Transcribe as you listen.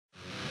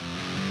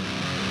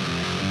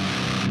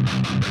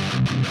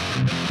Hi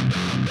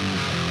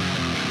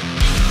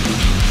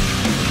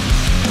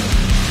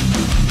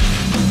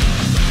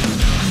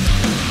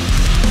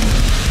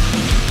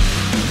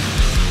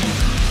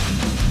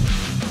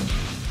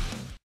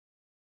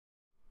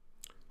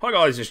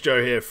guys, it's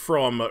Joe here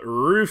from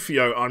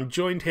Rufioh. I'm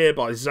joined here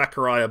by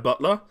Zachariah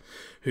Butler,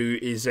 who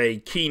is a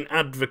keen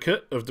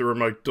advocate of the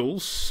remote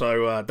duels,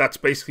 so that's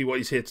basically what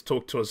he's here to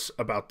talk to us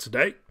about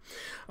today.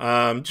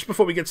 Just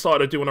before we get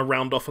started, I do want to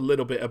round off a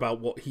little bit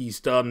about what he's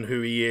done, who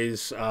he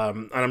is,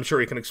 and I'm sure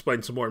he can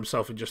explain some more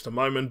himself in just a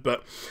moment,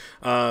 but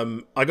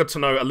I got to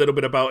know a little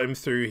bit about him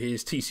through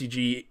his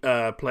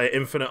TCG Player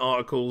Infinite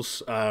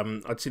articles.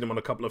 I'd seen him on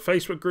a couple of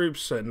Facebook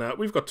groups, and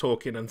we've got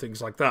talking and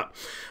things like that.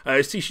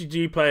 His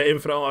TCG Player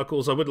Infinite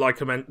articles, I would like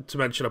to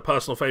mention a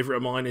personal favourite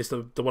of mine is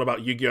the one about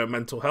Yugioh and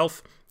mental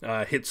health.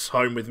 Hits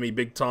home with me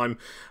big time.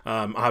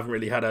 I haven't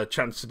really had a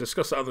chance to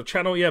discuss that on the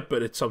channel yet,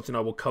 but it's something I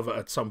will cover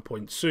at some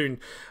point soon.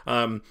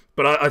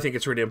 But I think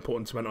it's really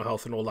important to mental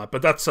health and all that.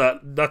 But that's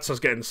us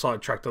getting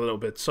sidetracked a little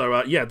bit.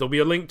 So yeah, there'll be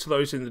a link to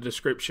those in the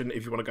description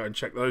if you want to go and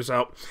check those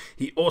out.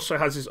 He also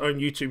has his own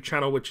YouTube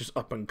channel, which is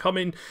up and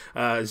coming,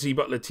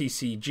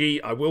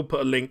 ZButlerTCG. I will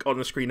put a link on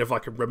the screen if I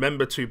can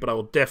remember to, but I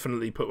will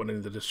definitely put one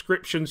in the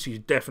description, so you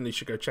definitely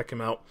should go check him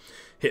out.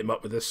 Hit him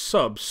up with a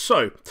sub.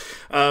 So,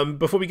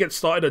 before we get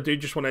started, I do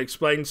just want to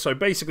explain. So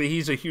basically,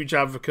 he's a huge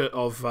advocate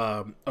of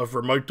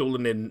remote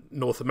dueling in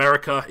North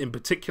America in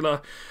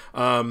particular,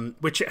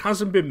 which it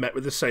hasn't been met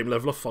with the same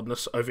level of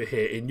fondness over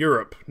here in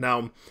Europe.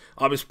 Now,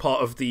 I was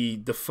part of the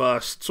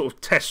first sort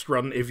of test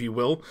run, if you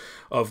will,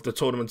 of the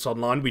tournaments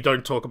online. We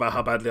don't talk about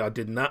how badly I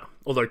did in that,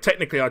 although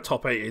technically I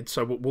top 8'd,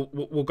 so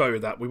we'll go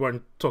with that. We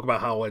won't talk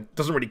about how it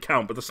doesn't really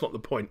count, but that's not the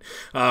point.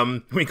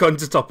 We got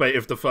into top 8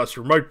 of the first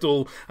remote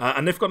duel,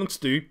 and they've gotten to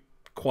do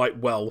quite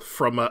well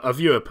from a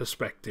viewer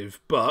perspective,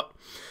 but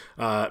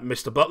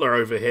Mr. Butler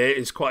over here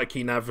is quite a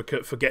keen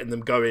advocate for getting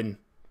them going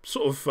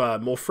sort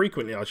of more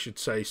frequently, I should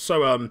say.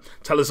 So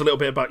tell us a little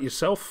bit about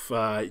yourself,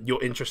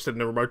 you're interested in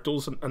the remote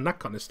duels and that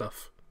kind of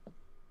stuff.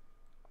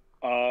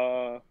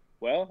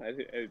 Well,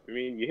 I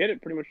mean, you hit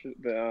it pretty much,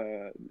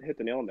 hit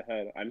the nail on the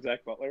head. I'm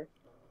Zach Butler.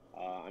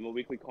 I'm a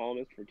weekly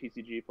columnist for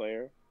TCG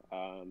Player.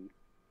 I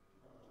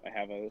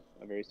have a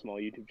very small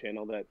YouTube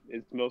channel that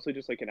is mostly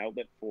just like an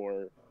outlet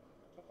for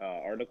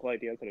article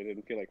ideas that I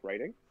didn't feel like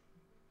writing.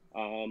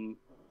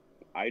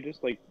 I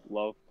just like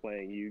love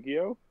playing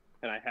Yu-Gi-Oh,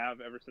 and I have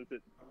ever since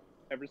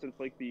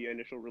like the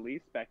initial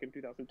release back in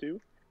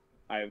 2002.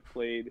 I have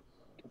played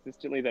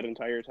consistently that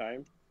entire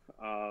time.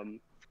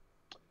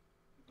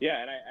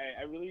 Yeah, and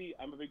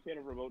I'm a big fan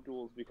of remote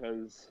duels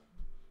because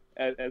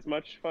as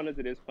much fun as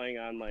it is playing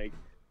on like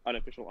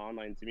unofficial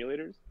online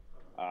simulators,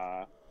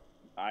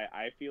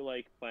 I feel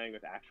like playing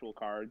with actual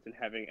cards and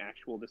having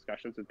actual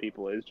discussions with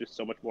people is just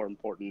so much more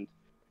important.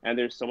 And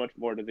there's so much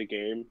more to the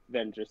game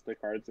than just the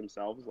cards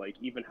themselves, like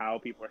even how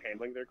people are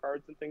handling their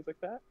cards and things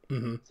like that.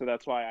 Mm-hmm. So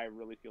that's why I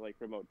really feel like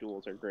remote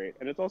duels are great.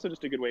 And it's also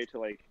just a good way to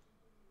like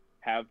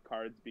have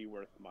cards be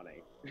worth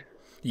money.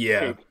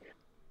 Yeah. Like,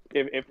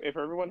 if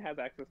everyone has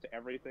access to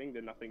everything,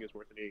 then nothing is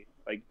worth any.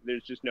 Like,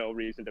 there's just no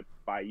reason to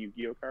buy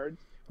Yu-Gi-Oh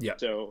cards. Yeah.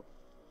 So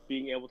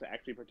being able to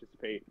actually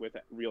participate with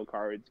real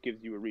cards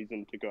gives you a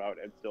reason to go out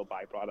and still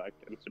buy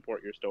product and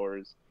support your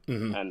stores,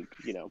 mm-hmm. and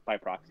by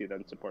proxy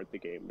then support the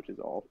game, which is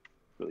all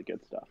really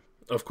good stuff.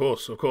 Of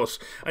course.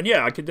 And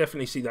yeah, I could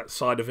definitely see that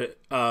side of it.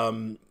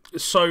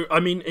 So, I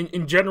mean,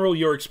 in general,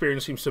 your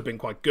experience seems to have been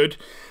quite good.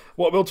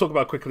 What we'll talk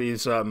about quickly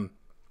is the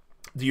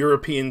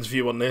Europeans'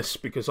 view on this,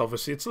 because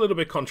obviously it's a little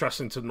bit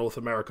contrasting to the North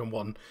American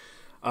one.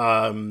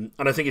 And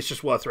I think it's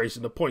just worth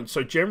raising the point.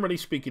 So generally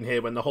speaking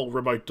here, when the whole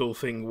remote duel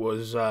thing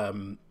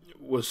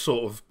was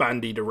sort of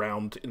bandied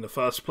around in the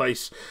first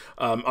place,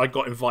 I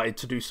got invited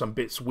to do some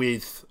bits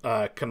with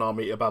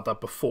Konami about that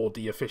before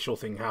the official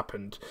thing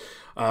happened.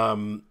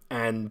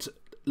 And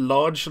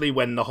largely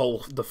when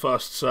the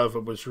first server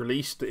was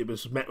released, it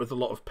was met with a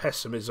lot of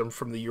pessimism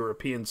from the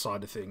European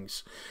side of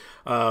things.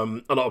 A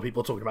lot of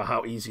people talking about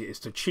how easy it is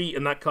to cheat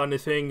and that kind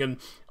of thing, and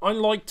I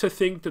like to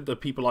think that the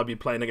people I'd be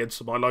playing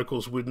against, my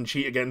locals, wouldn't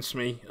cheat against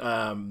me.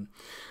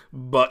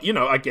 But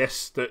I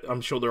guess that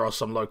I'm sure there are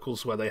some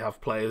locals where they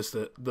have players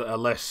that are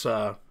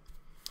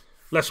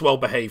less well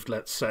behaved,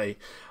 let's say.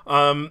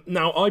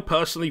 Now, I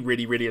personally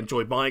really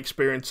enjoyed my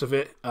experience of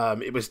it.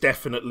 It was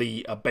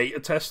definitely a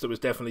beta test. There was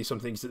definitely some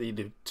things that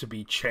needed to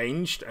be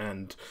changed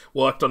and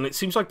worked on. It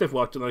seems like they've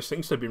worked on those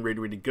things. They've been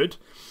really good.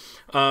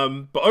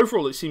 But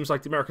overall, it seems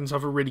like the Americans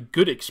have a really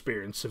good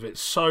experience of it.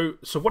 So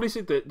what is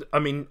it that, I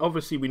mean,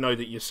 obviously we know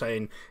that you're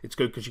saying it's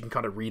good because you can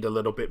kind of read a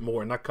little bit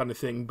more and that kind of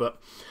thing, but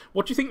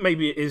what do you think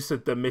maybe it is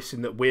that they're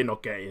missing that we're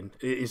not getting?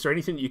 Is there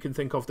anything that you can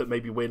think of that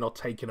maybe we're not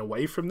taking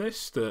away from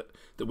this, that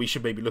we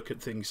should maybe look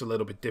at things a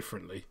little bit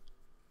differently?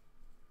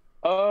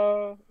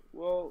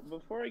 Well,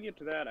 before I get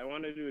to that, I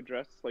wanted to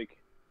address, like,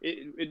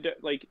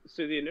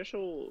 so the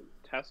initial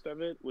test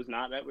of it was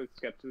not met with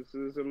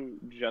skepticism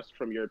just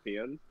from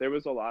Europeans. There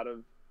was a lot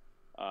of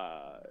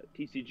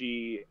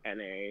TCG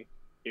NA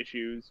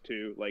issues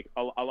to like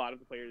a lot of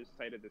the players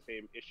cited the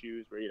same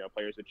issues where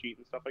players would cheat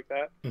and stuff like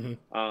that.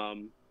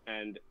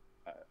 And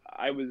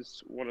I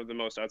was one of the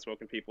most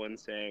outspoken people in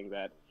saying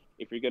that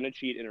if you're going to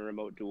cheat in a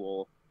remote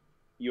duel,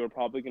 you're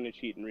probably going to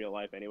cheat in real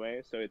life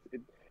anyway. So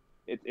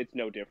it's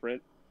no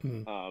different.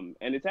 And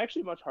it's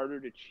actually much harder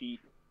to cheat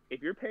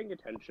if you're paying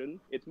attention.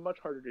 It's much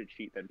harder to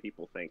cheat than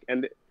people think.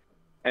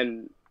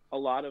 And a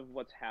lot of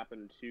what's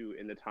happened too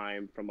in the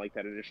time from like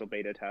that initial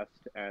beta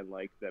test and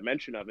like the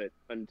mention of it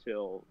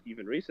until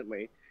even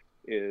recently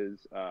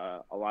is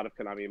a lot of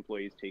Konami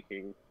employees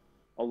taking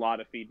a lot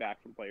of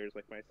feedback from players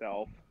like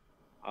myself.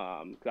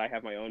 Because I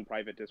have my own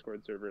private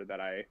Discord server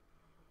that I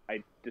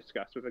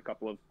discussed with a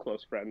couple of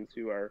close friends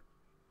who are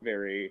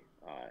very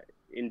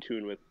in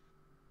tune with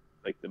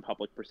like the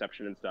public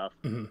perception and stuff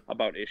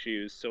about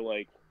issues. So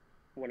like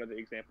one of the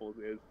examples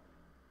is,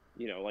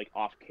 like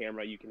off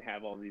camera, you can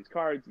have all these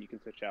cards you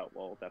can switch out.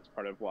 Well, that's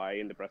part of why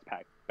in the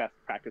best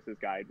practices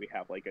guide we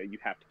have like you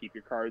have to keep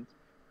your cards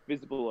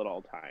visible at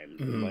all times.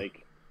 And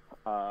like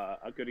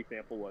a good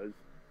example was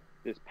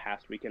this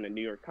past weekend at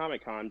New York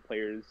Comic Con,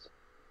 players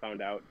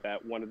found out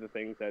that one of the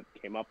things that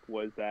came up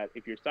was that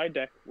if your side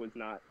deck was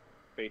not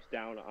face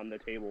down on the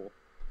table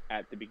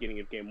at the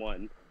beginning of game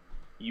one,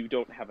 you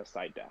don't have a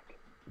side deck.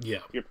 Yeah.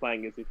 You're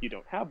playing as if you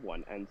don't have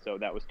one, and so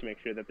that was to make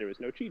sure that there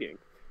was no cheating.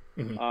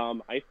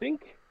 I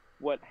think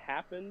what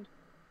happened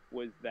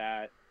was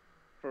that,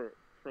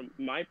 from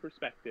my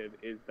perspective,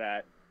 is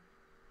that,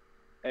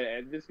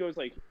 and this goes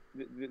like,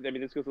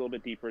 this goes a little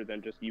bit deeper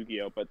than just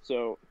Yu-Gi-Oh, but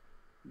so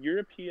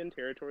European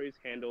territories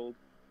handled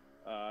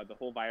the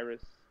whole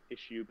virus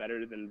issue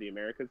better than the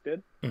Americas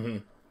did,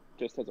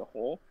 just as a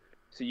whole.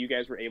 So you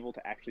guys were able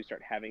to actually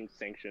start having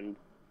sanctioned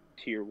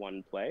tier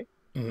 1 play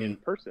in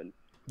person.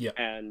 Yeah.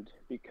 And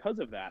because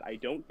of that, I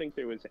don't think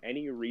there was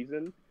any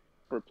reason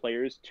for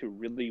players to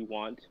really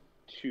want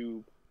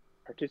to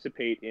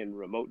participate in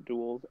remote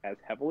duels as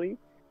heavily.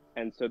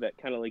 And so that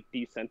kind of like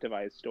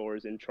decentivized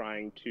stores in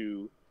trying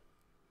to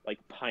like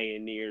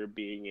pioneer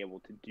being able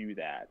to do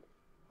that.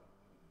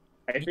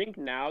 I think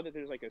now that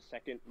there's like a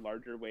second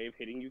larger wave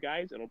hitting you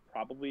guys, it'll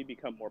probably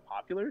become more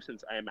popular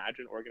since I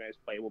imagine organized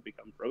play will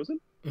become frozen.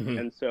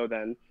 And so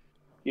then,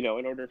 in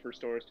order for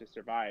stores to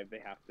survive, they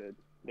have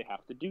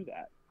to do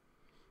that.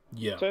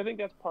 Yeah. So I think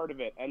that's part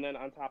of it. And then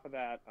on top of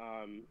that,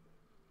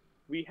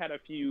 we had a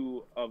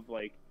few of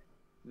like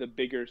the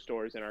bigger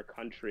stores in our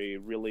country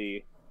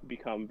really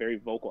become very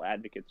vocal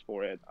advocates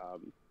for it.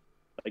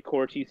 Like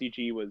Core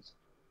TCG was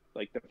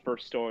like the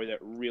first store that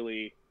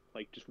really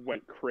like just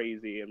went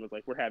crazy and was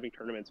like, we're having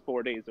tournaments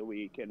 4 days a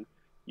week and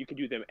you can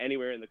do them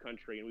anywhere in the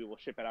country and we will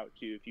ship it out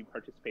to you if you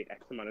participate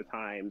X amount of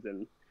times.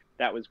 And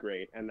that was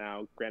great. And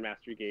now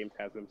Grandmaster Games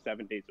has them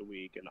 7 days a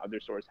week and other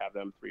stores have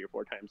them 3 or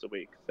 4 times a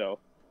week. So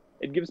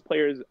it gives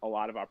players a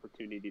lot of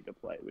opportunity to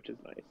play, which is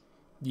nice.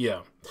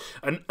 Yeah.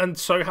 And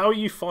so how are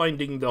you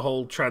finding the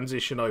whole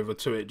transition over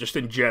to it, just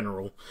in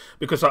general?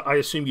 Because I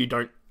assume you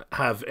don't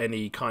have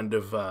any kind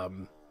of...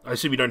 I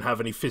assume you don't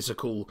have any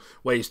physical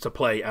ways to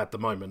play at the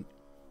moment.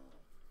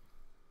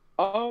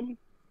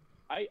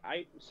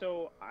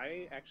 So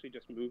I actually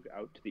just moved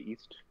out to the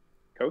East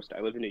Coast.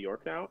 I live in New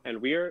York now,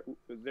 and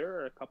there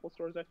are a couple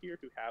stores out here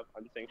who have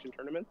unsanctioned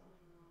tournaments,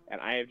 and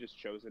I have just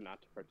chosen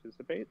not to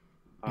participate.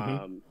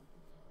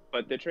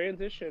 But the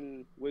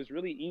transition was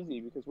really easy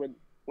because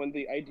when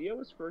the idea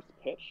was first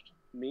pitched,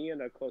 me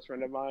and a close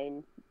friend of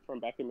mine from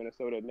back in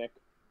Minnesota, Nick,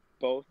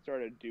 both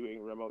started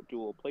doing remote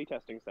duel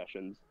playtesting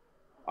sessions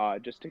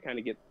just to kind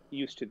of get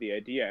used to the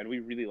idea, and we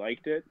really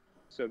liked it.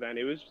 So then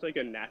it was just like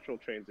a natural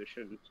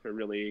transition to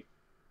really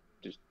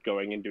just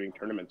going and doing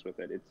tournaments with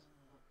it.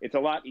 It's a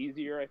lot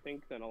easier, I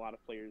think, than a lot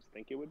of players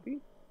think it would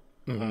be.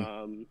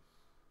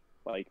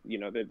 Like,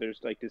 there's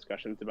like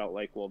discussions about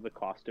like, well, the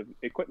cost of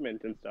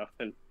equipment and stuff,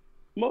 and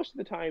most of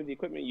the time the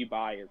equipment you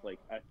buy is like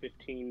a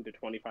 $15 to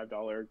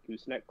 $25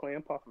 gooseneck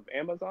clamp off of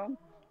Amazon,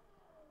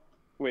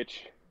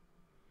 which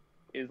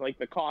is like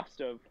the cost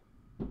of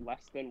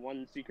less than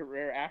one secret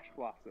rare ash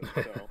blossom.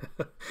 So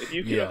if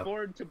you can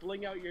afford to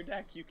bling out your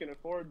deck, you can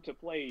afford to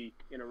play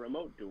in a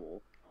remote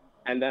duel.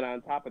 And then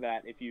on top of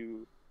that, if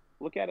you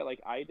look at it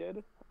like I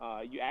did,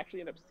 you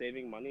actually end up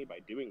saving money by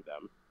doing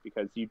them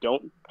because you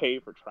don't pay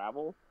for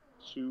travel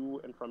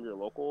to and from your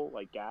local.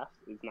 Like gas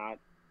is not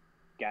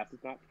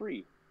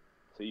free,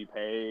 so you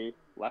pay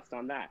less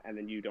on that, and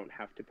then you don't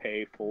have to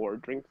pay for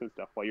drinks and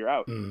stuff while you're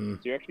out. So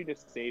you're actually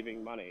just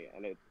saving money,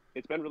 and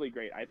it's been really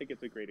great. I think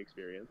it's a great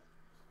experience.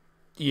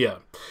 Yeah,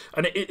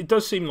 and it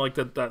does seem like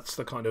that's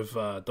the kind of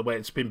the way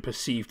it's been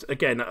perceived.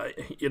 Again,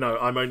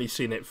 I'm only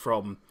seeing it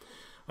from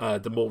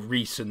the more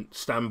recent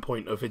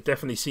standpoint of it.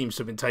 Definitely seems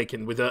to have been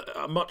taken with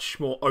a much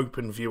more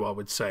open view, I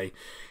would say,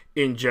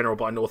 in general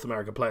by North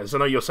American players. I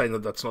know you're saying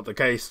that that's not the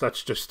case.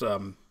 That's just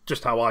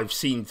how I've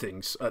seen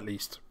things, at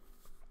least.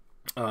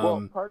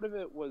 Well, part of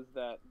it was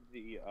that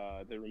the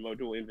Remote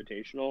Duel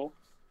Invitational,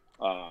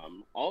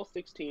 all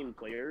 16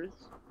 players,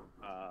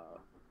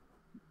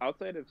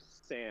 outside of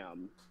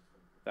Sam,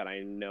 that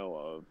I know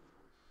of,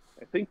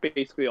 I think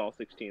basically all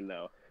 16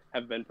 though,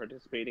 have been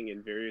participating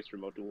in various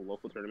Remote Duel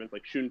local tournaments,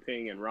 like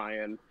Shunping and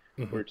Ryan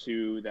were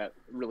two that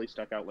really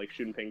stuck out. Like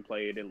Shunping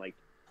played in like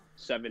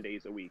 7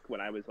 days a week.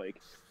 When I was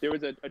like, there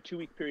was a 2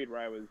 week period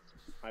where I was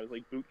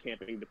like boot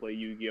camping to play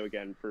Yu-Gi-Oh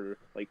again for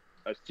like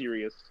a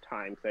serious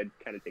time, because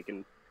I'd kind of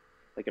taken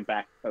like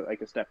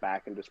a step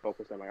back and just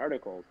focused on my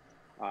articles.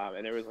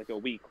 And there was like a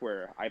week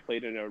where I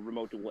played in a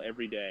Remote Duel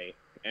every day,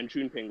 and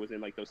Shunping was in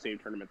like those same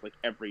tournaments like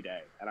every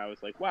day, and I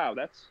was like, wow,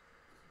 that's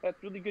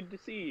really good to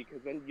see,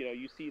 because then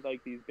you see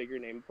like these bigger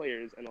name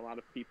players, and a lot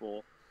of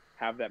people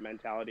have that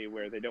mentality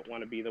where they don't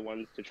want to be the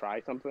ones to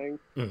try something.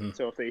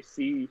 So if they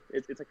see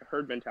it's like a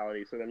herd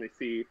mentality, so then they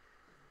see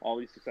all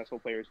these successful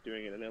players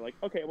doing it, and they're like,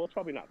 okay, well, it's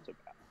probably not so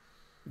bad.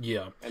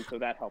 Yeah. And so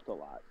that helped a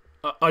lot.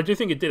 I do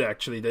think it did,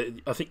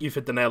 actually. I think you've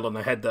hit the nail on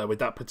the head there with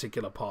that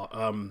particular part.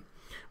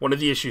 One of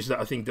the issues that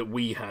I think that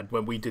we had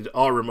when we did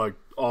our remote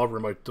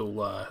duel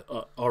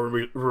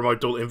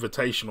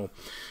invitational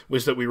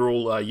was that we were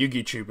all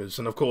Yu-Gi-Tubers,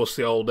 and of course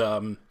the old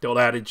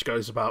adage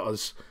goes about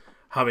us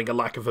having a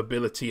lack of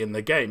ability in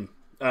the game,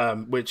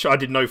 which I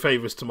did no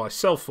favors to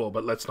myself for,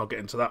 but let's not get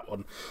into that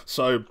one.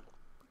 So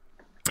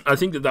I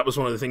think that was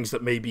one of the things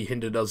that maybe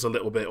hindered us a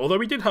little bit. Although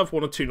we did have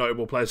one or two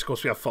notable players. Of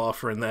course, we have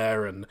Farfa in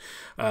there, and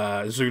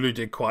Zulu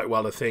did quite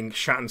well, I think.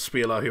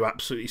 Schattenspieler, who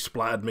absolutely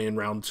splattered me in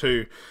round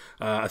 2.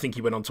 I think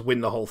he went on to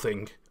win the whole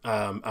thing,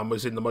 and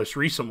was in the most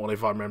recent one,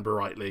 if I remember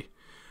rightly.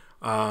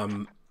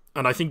 And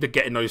I think that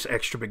getting those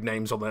extra big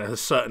names on there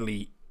has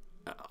certainly,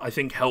 I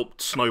think,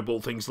 helped snowball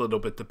things a little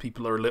bit, that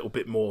people are a little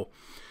bit more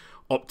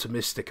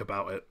optimistic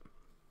about it.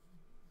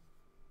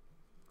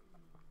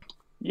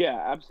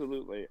 Yeah,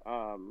 absolutely.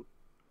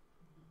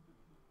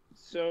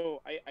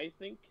 So I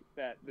think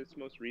that this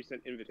most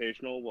recent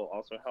invitational will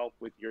also help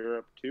with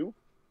Europe too,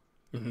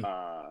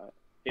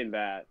 in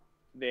that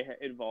they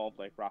involved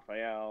like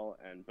Raphael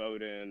and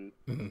Bowden,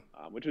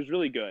 which was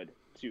really good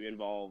to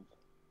involve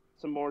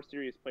some more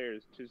serious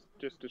players,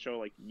 just to show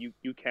like you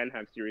can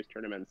have serious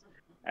tournaments.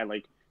 And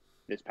like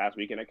this past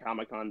weekend at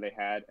Comic-Con they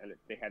had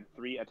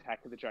 3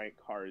 Attack of the Giant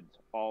cards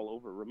all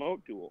over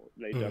Remote Duel.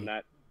 And they've done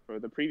that for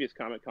the previous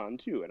Comic-Con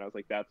too, and I was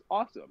like, that's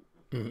awesome.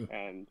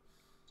 And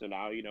so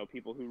now,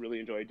 people who really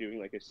enjoy doing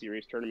like a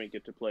serious tournament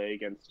get to play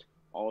against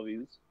all of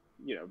these,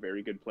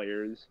 very good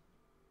players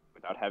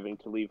without having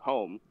to leave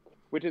home,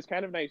 which is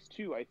kind of nice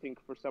too, I think,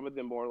 for some of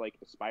the more like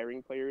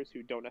aspiring players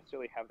who don't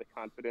necessarily have the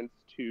confidence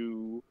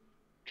to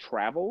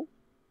travel,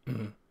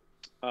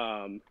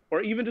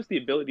 or even just the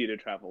ability to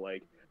travel.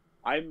 Like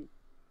I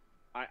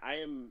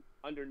am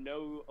under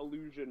no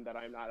illusion that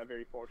I'm not a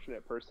very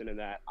fortunate person in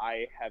that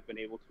I have been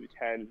able to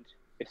attend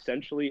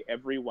essentially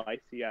every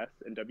YCS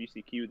and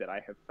WCQ that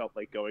I have felt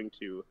like going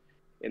to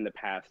in the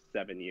past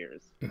 7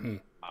 years.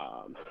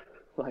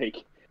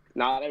 Like,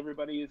 not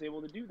everybody is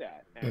able to do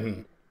that,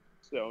 and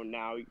so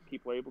now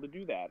people are able to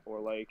do that. Or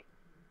like,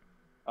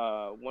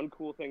 one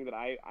cool thing that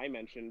I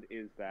mentioned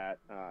is that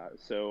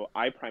so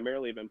I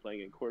primarily have been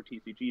playing in Core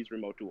TCG's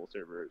Remote Duel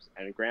servers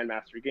and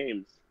Grandmaster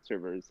Games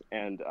servers,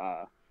 and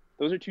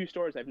those are 2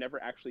 stores I've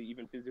never actually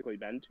even physically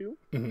been to.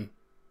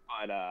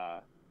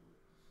 But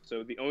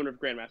so the owner of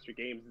Grandmaster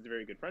Games is a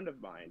very good friend of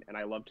mine, and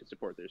I love to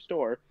support their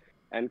store.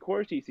 And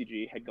Core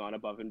TCG had gone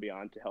above and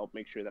beyond to help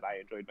make sure that I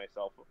enjoyed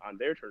myself on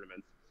their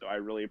tournaments, so I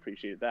really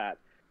appreciated that.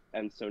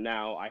 And so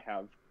now I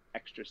have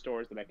extra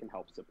stores that I can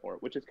help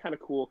support, which is kind of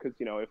cool, because,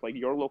 if like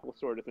your local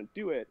store doesn't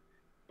do it,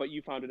 but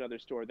you found another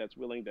store that's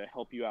willing to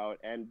help you out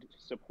and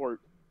support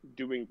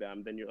doing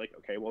them, then you're like,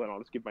 okay, well then I'll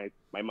just give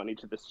my money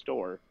to this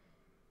store,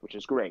 which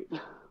is great.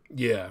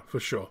 Yeah, for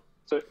sure.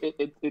 So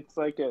it's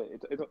like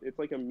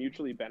a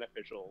mutually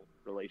beneficial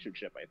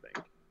relationship, I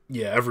think.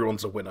 Yeah,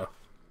 everyone's a winner.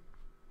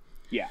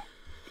 Yeah,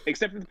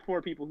 except for the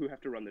poor people who have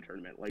to run the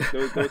tournament, like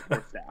those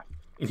poor staff.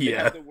 They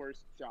have the worst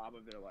job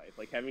of their life,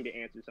 like having to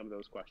answer some of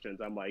those questions.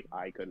 I'm like,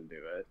 I couldn't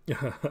do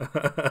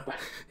it.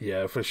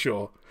 Yeah, for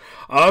sure.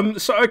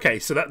 So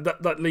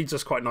that leads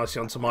us quite nicely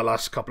onto my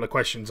last couple of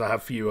questions I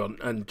have for you,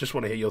 and just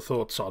want to hear your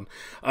thoughts on.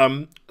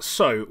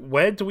 So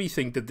where do we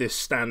think that this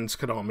stands,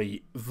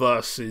 Konami,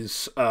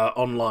 versus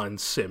online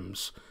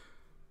Sims?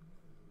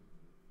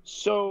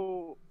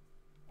 So,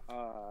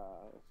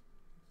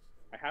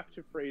 I have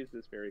to phrase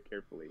this very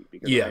carefully,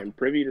 because I am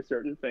privy to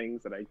certain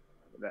things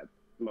that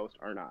most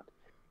are not.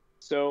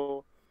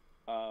 So,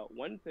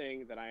 one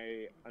thing that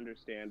I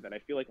understand that I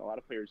feel like a lot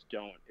of players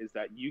don't is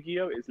that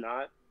Yu-Gi-Oh is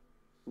not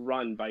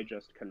run by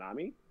just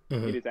Konami.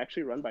 It is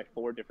actually run by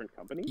 4 different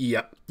companies.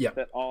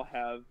 That all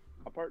have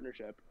a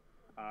partnership.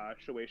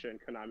 Shueisha and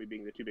Konami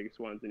being the 2 biggest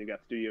ones, and you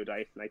got Studio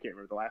Dice, and I can't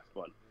remember the last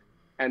one.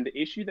 And the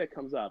issue that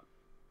comes up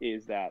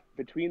is that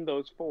between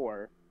those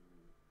 4,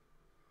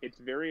 it's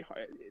very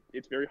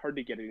hard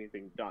to get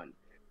anything done.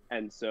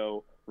 And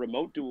so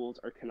Remote Duels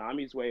are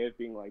Konami's way of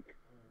being like,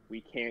 we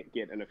can't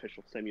get an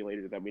official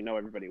simulator that we know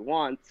everybody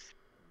wants.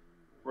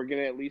 We're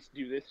going to at least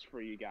do this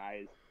for you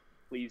guys.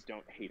 Please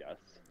don't hate us.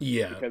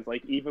 Yeah. Because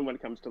like, even when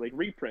it comes to like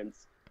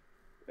reprints,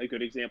 a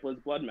good example is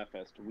Blood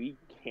Mephist. We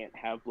can't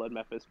have Blood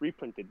Mephist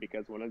reprinted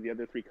because one of the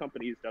other 3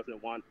 companies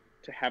doesn't want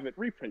to have it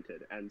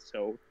reprinted. And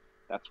so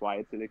That's why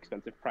it's an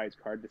expensive prize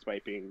card,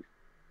 despite being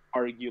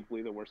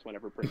arguably the worst one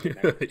ever printed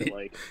next to,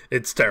 like,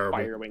 it's terrible.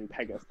 Firewing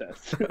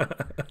Pegasus.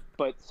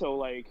 But so,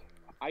 like,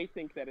 I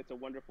think that it's a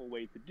wonderful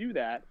way to do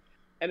that,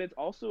 and it's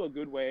also a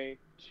good way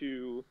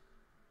to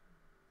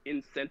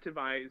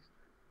incentivize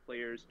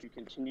players to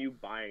continue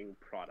buying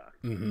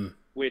product,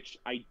 which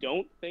I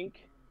don't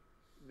think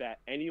that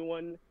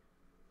anyone,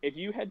 if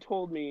you had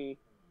told me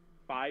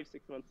 5-6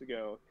 months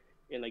ago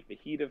in like the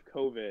heat of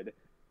COVID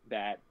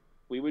that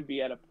we would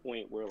be at a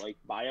point where like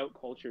buyout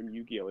culture in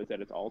Yu-Gi-Oh is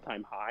at its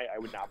all-time high, I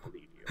would not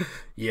believe you.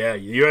 Yeah,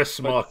 US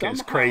market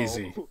is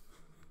crazy.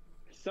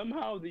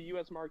 Somehow the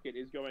US market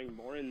is going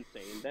more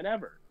insane than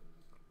ever.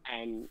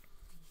 And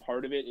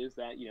part of it is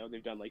that, you know,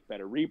 they've done like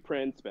better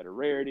reprints, better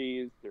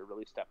rarities, they're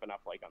really stepping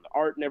up like on the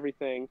art and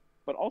everything.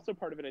 But also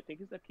part of it, I think,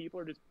 is that people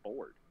are just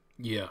bored.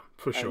 Yeah,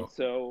 for sure. And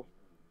so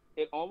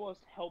it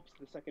almost helps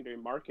the secondary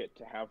market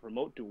to have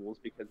remote duels,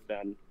 because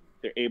then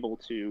they're able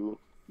to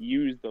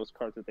use those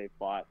cards that they've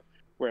bought.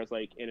 Whereas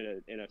like in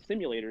a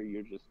simulator,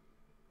 you're just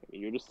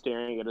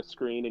staring at a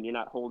screen and you're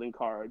not holding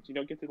cards. You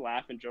don't get to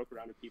laugh and joke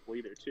around with people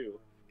either, too,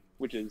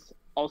 which is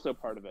also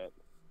part of it.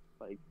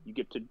 Like, you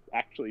get to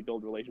actually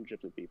build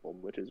relationships with people,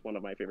 which is one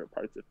of my favorite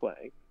parts of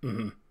playing.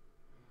 And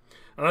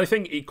I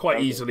think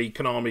quite easily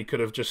Konami could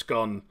have just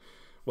gone,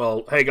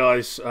 well, hey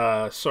guys,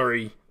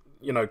 sorry,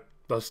 you know,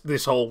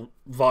 this whole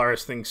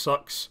virus thing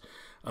sucks,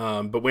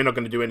 but we're not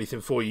going to do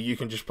anything for you. You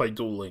can just play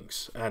Duel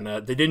Links. And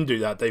they didn't do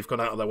that. They've gone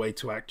out of their way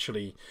to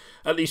actually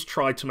at least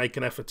try to make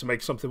an effort to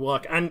make something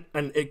work. And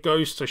it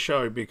goes to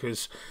show,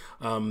 because,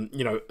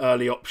 you know,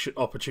 early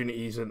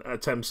opportunities and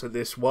attempts at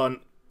this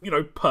weren't, you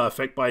know,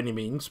 perfect by any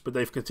means, but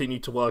they've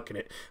continued to work in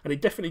it. And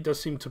it definitely does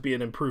seem to be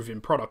an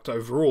improving product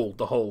overall,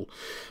 the whole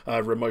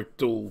remote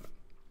duel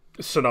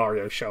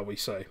scenario, shall we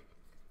say.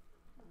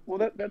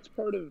 Well, that's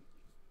part of,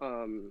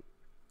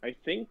 I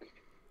think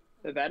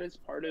that is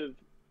part of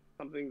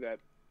something that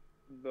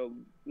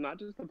not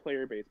just the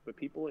player base, but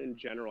people in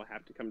general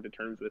have to come to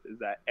terms with, is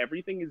that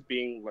everything is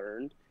being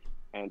learned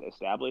and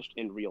established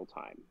in real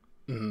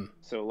time.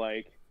 So,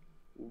 like,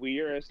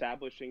 we are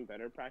establishing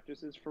better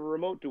practices for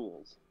remote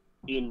duels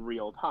in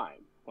real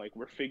time. Like,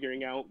 we're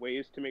figuring out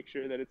ways to make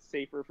sure that it's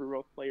safer for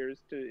both players,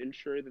 to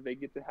ensure that they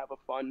get to have a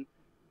fun,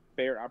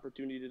 fair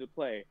opportunity to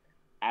play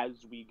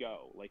as we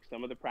go. Like,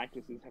 some of the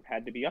practices have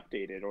had to be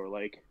updated, or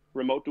like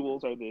remote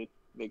duels are they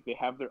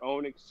have their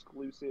own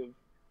exclusive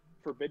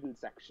forbidden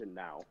section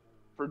now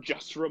for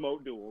just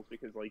remote duels,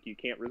 because like you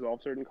can't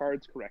resolve certain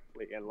cards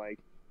correctly, and like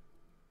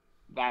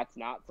that's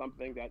not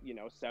something that, you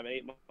know,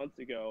 7-8 months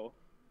ago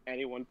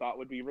anyone thought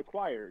would be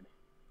required.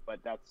 But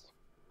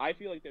I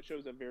feel like that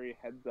shows a very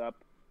heads up,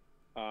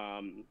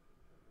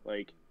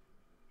 like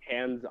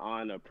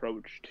hands-on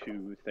approach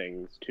to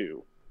things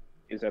too.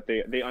 Is that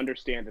they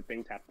understand that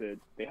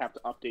they have to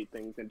update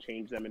things and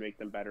change them and make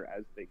them better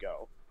as they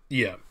go.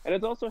 Yeah. And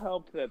it's also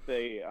helped that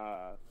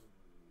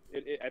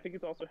I think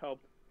it's also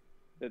helped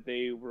that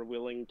they were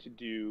willing to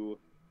do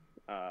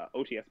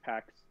OTS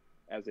packs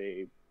as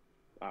a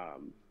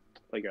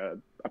like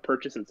a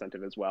purchase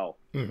incentive as well.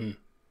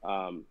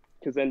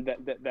 Because then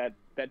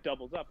that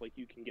doubles up. Like,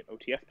 you can get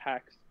OTS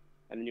packs,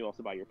 and then you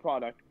also buy your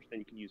product, which then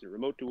you can use in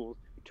remote duels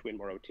to win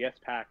more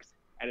OTS packs,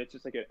 and it's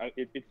just like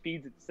it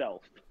feeds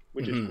itself,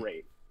 which is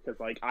great. Because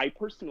like I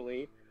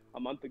personally, a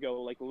month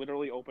ago, like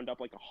literally opened up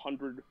like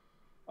 100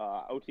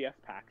 OTS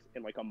packs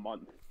in like a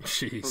month.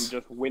 Jeez. From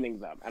just winning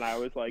them, and I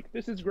was like,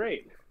 this is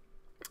great.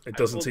 It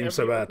doesn't seem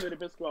so bad. Ultimate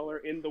Abyss Dweller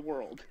in the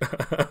world.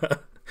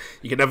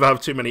 You can never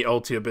have too many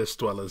ulti Abyss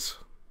Dwellers.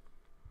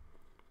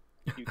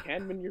 You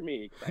can when you're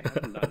me, because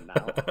I have none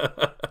now.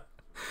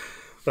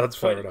 That's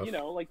fair enough. You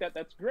know, like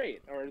that's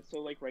great. Or so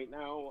like right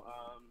now,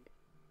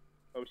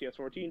 OTS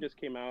 14 just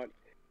came out,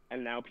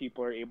 and now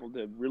people are able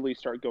to really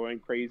start going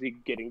crazy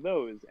getting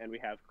those. And we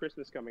have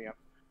Christmas coming up,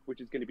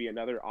 which is going to be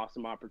another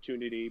awesome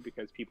opportunity,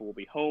 because people will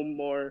be home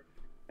more,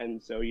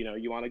 and so, you know,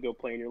 you want to go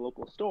play in your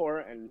local store,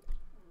 and,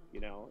 you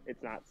know,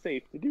 it's not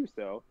safe to do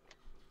so.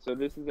 So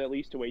this is at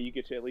least a way you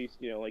get to at least,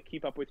 you know, like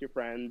keep up with your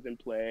friends and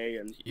play,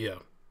 and yeah,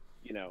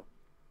 you know,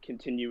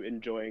 continue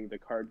enjoying the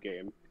card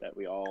game that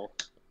we all,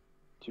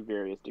 to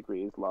various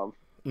degrees, love.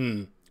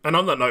 And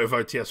on that note of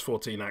OTS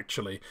 14,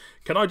 actually,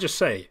 can I just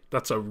say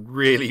that's a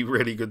really,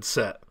 really good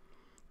set.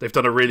 They've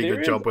done a really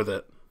good job with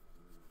it.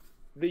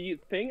 The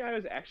thing I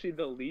was actually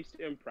the least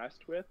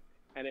impressed with,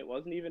 and it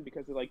wasn't even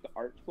because of like the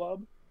art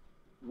club,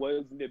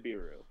 was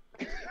Nibiru.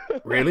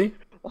 Really?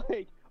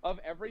 Like, of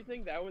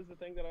everything, that was the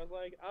thing that I was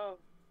like, oh,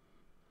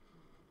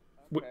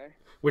 okay.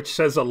 Which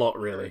says a lot,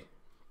 really.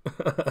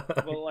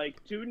 Well,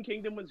 like, Toon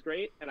Kingdom was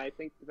great, and I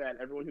think that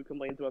everyone who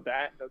complains about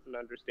that doesn't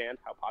understand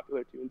how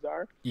popular Toons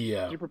are.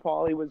 Yeah. Super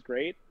Poly was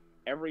great.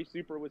 Every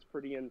super was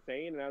pretty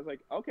insane, and I was like,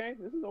 okay,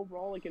 this is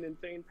overall like an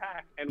insane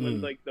pack. And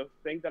when like the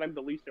thing that I'm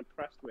the least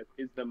impressed with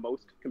is the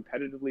most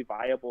competitively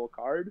viable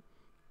card,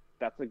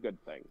 that's a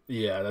good thing.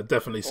 Yeah, that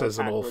definitely says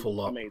an awful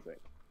lot. Amazing.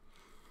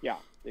 Yeah,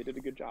 they did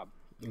a good job.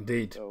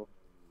 Indeed. So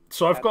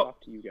So I've hats got... off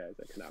to you guys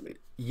at Konami.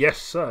 Yes,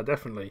 sir,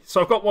 definitely.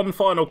 So I've got one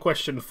final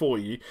question for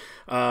you.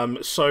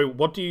 So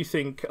what do you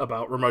think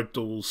about Remote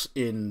Duels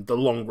in the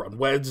long run?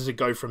 Where does it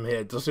go from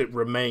here? Does it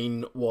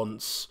remain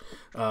once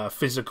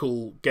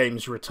physical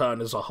games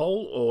return as a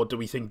whole, or do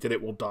we think that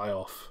it will die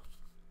off?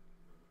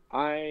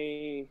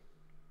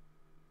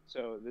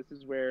 So this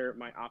is where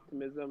my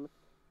optimism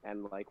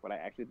and like what I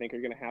actually think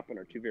are going to happen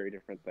are two very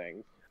different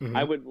things. Mm-hmm.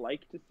 I would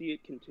like to see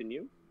it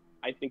continue.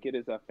 I think it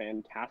is a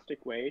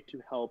fantastic way to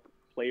help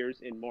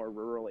players in more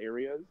rural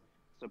areas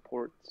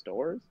support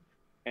stores,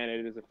 and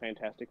it is a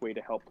fantastic way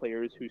to help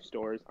players whose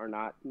stores are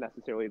not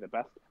necessarily the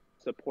best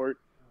support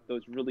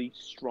those really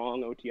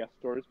strong OTS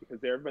stores,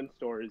 because there have been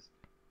stores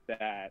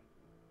that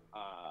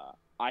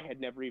I had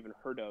never even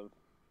heard of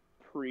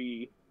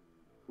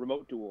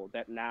pre-Remote Duel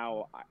that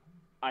now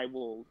I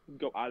will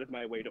go out of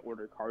my way to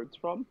order cards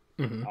from.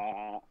 Mm-hmm.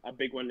 A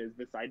big one is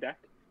the side deck.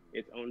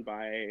 It's owned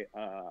by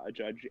a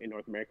judge in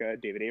North America,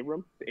 David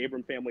Abram. The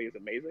Abram family is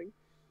amazing.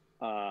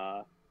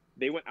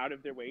 They went out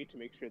of their way to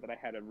make sure that I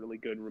had a really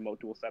good Remote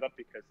Duel setup,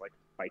 because like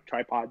my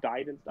tripod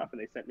died and stuff,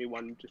 and they sent me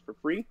one just for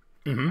free.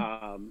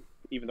 Mm-hmm.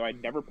 Even though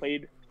I'd never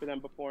played for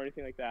them before or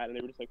anything like that, and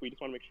they were just like, we just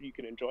want to make sure you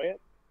can enjoy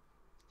it.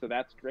 So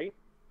that's great.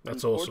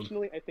 That's awesome.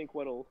 Unfortunately, I think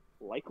what'll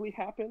likely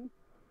happen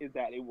is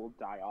that it will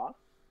die off,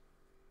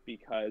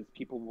 because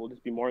people will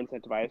just be more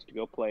incentivized to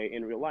go play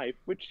in real life,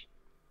 which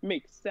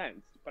makes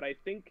sense. But I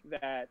think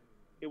that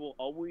it will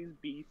always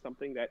be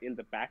something that in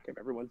the back of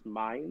everyone's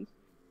mind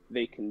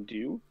they can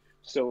do.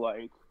 So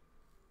like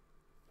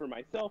for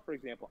myself, for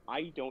example,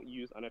 I don't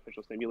use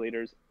unofficial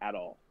simulators at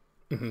all.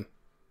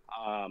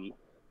 Mm-hmm.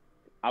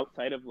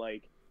 Outside of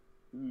like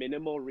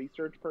minimal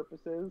research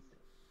purposes,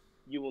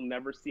 you will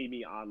never see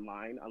me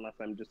online unless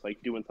I'm just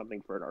like doing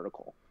something for an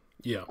article.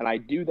 Yeah. And I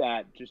do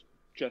that just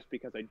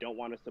because I don't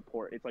want to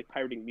support. It's like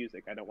pirating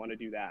music. I don't want to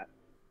do that.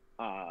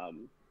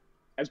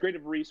 As great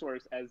of a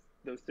resource as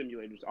those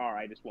simulators are,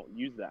 I just won't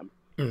use them.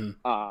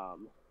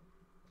 Mm-hmm.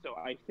 So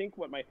I think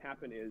what might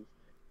happen is,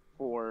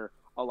 for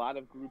a lot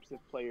of groups of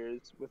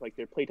players with like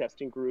their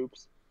playtesting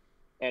groups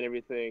and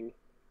everything,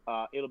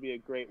 it'll be a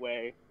great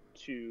way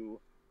to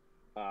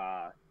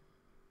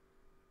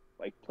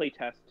like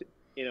playtest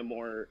in a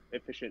more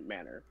efficient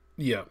manner.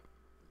 Yeah.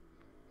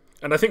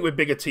 And I think with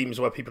bigger teams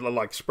where people are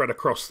like spread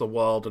across the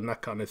world and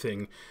that kind of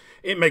thing,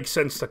 it makes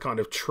sense to kind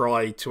of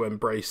try to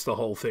embrace the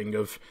whole thing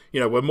of,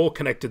 you know, we're more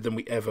connected than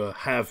we ever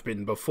have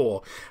been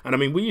before. And I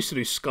mean, we used to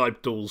do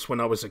Skype duels when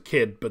I was a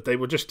kid, but they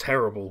were just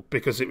terrible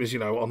because it was, you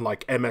know, on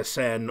like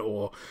MSN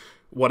or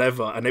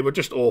whatever, and they were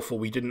just awful.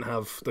 We didn't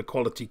have the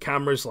quality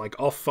cameras. Like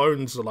our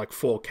phones are like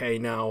 4K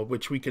now,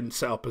 which we can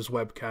set up as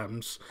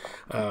webcams.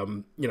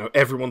 You know,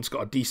 everyone's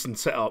got a decent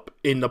setup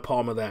in the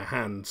palm of their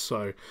hand.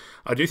 So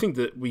I do think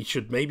that we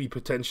should maybe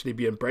potentially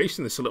be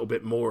embracing this a little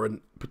bit more, and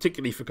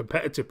particularly for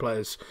competitive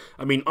players.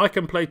 I mean, I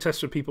can play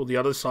test with people the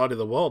other side of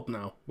the world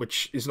now,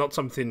 which is not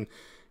something,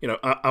 you know,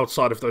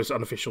 outside of those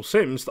unofficial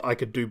sims that I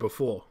could do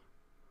before.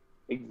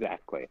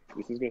 Exactly.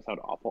 This is going to sound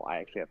awful. I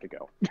actually have to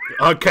go.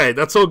 Okay,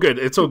 that's all good.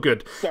 It's all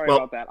good. Sorry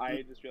about that.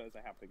 I just realized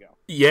I have to go.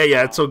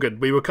 Yeah, it's all good.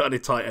 We were cutting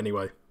it tight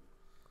anyway.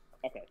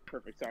 Okay,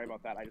 perfect. Sorry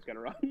about that. I just got to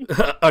run.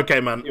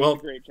 Okay, man. It was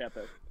a great chat,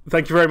 though.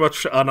 Thank you very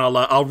much, and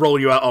I'll roll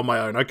you out on my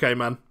own. Okay,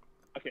 man.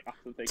 Okay,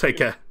 awesome. Take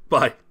care.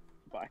 Bye.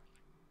 Bye.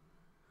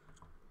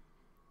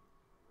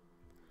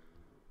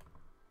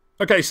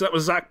 Okay, so that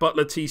was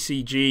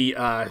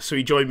ZButlerTCG. So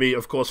he joined me,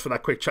 of course, for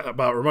that quick chat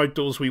about Remote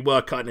Duels. We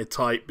were cutting it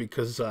tight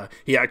because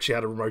he actually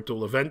had a Remote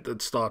Duel event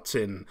that starts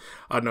in,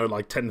 I don't know,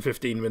 like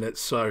 10-15 minutes.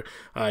 So,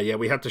 yeah,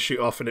 we had to shoot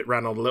off and it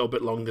ran on a little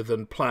bit longer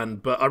than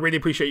planned. But I really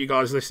appreciate you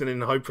guys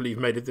listening. Hopefully you've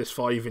made it this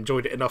far. You've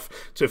enjoyed it enough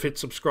to have hit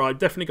subscribe.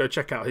 Definitely go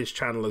check out his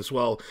channel as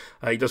well.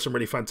 He does some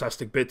really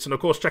fantastic bits. And, of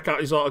course, check out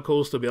his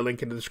articles. There'll be a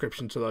link in the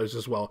description to those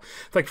as well.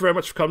 Thank you very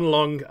much for coming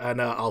along,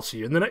 and I'll see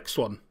you in the next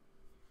one.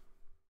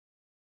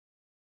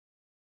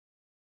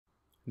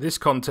 This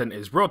content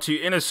is brought to you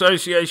in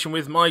association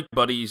with my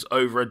buddies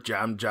over at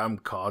Jam Jam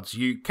Cards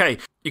UK.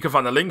 You can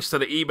find the links to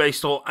the eBay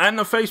store and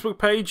the Facebook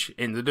page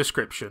in the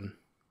description.